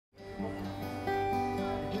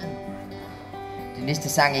Den næste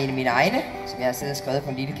sang er en af mine egne, som jeg har siddet og skrevet på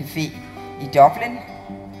en lille café i Dublin.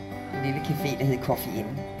 En lille café, der hed Coffee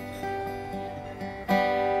Inn.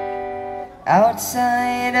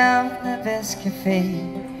 Outside of the best cafe,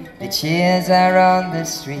 the chairs are on the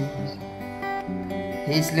street.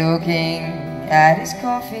 He's looking at his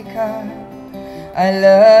coffee cup. I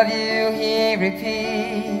love you, he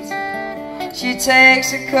repeats. She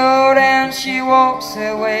takes a coat and she walks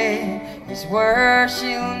away. His words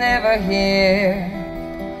she'll never hear.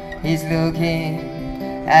 He's looking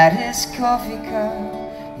at his coffee cup.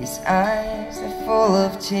 His eyes are full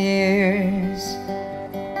of tears.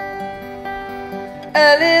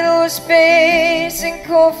 A little space and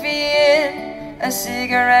Coffee Inn, a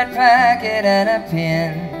cigarette packet and a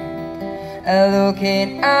pen, a look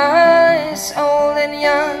in eyes old and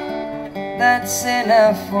young, that's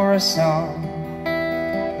enough for a song.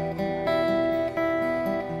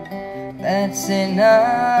 That's enough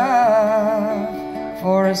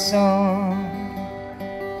for a song.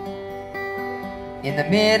 In the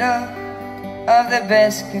middle of the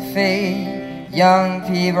best cafe, young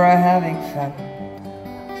people are having fun.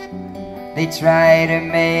 They try to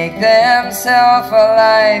make themselves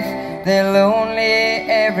alive. They're lonely,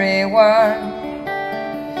 everyone.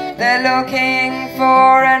 They're looking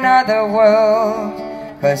for another world,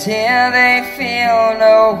 'cause here they feel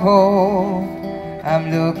no hope. I'm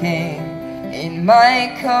looking in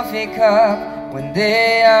my coffee cup when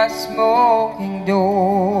they are smoking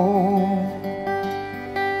dope.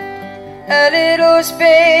 A little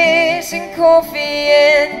space and Coffee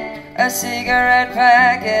Inn, a cigarette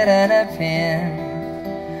packet and a pen,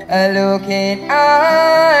 a look in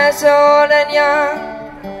eyes old and young,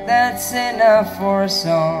 that's enough for a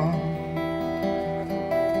song.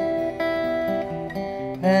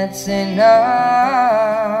 That's enough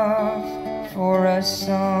for a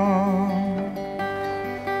song.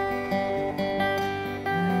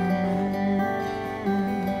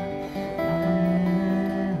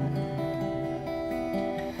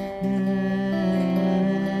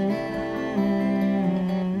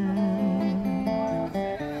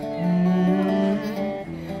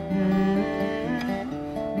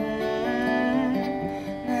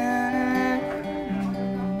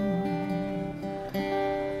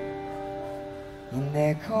 In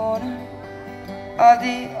the corner of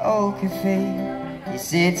the old cafe, he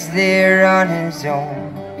sits there on his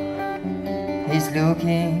own. He's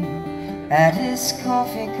looking at his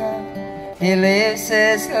coffee cup. He lives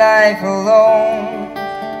his life alone.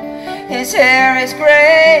 His hair is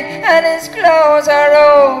grey and his clothes are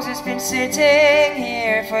old. He's been sitting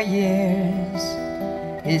here for years.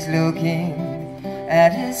 He's looking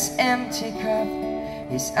at his empty cup.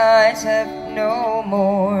 His eyes have no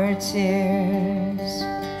more tears.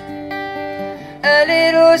 A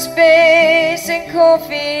little space and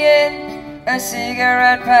Coffee Inn, a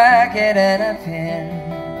cigarette packet and a pen,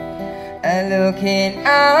 a look in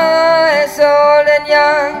eyes old and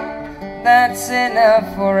young, that's enough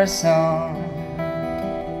for a song.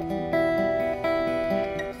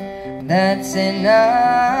 That's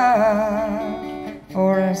enough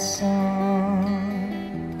for a song.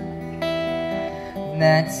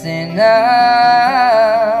 That's enough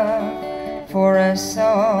for a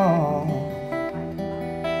song.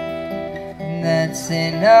 That's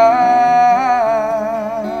enough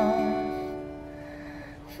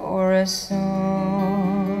for a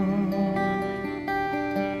song.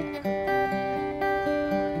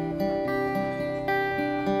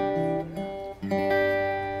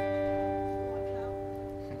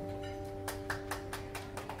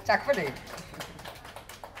 Tak for det.